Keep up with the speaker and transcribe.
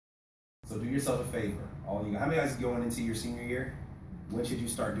So do yourself a favor. All you, how many guys going into your senior year? When should you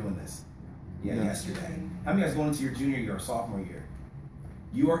start doing this? Yeah, yesterday. How many guys going into your junior year or sophomore year?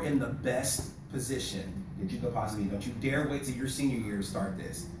 You are in the best position that you could possibly be. Don't you dare wait till your senior year to start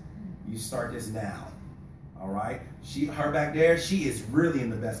this. You start this now. All right? Her back there, she is really in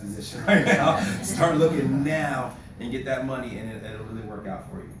the best position right now. Start looking now and get that money, and it'll really work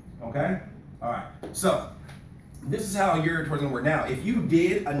out for you. Okay? All right. So this is how your tour is gonna work. Now, if you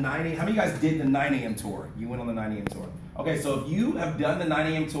did a 9 a.m., how many of you guys did the 9 a.m. tour? You went on the 9 a.m. tour. Okay, so if you have done the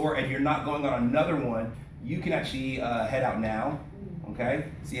 9 a.m. tour and you're not going on another one, you can actually head out now. Okay?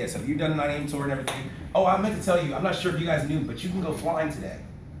 So yeah, so if you've done the 9 a.m. tour and everything. Oh, I meant to tell you, I'm not sure if you guys knew, but you can go flying today.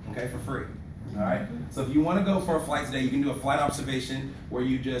 Okay, for free. All right. So if you want to go for a flight today, you can do a flight observation where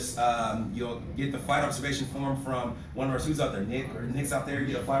you just you'll get the flight observation form from one of our students out there, Nick's out there. You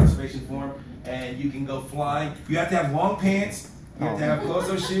get a flight observation form, and you can go fly. You have to have long pants. You have to have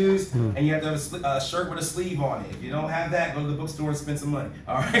closed-toe shoes, and you have to have a shirt with a sleeve on it. If you don't have that, go to the bookstore and spend some money.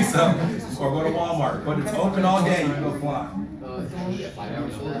 All right, so or go to Walmart. But it's open all day. You can go fly.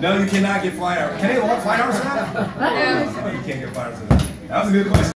 No, you cannot get flight hours. Can they want flight hours for that? No, you can't get flight hours for that. That was a good question.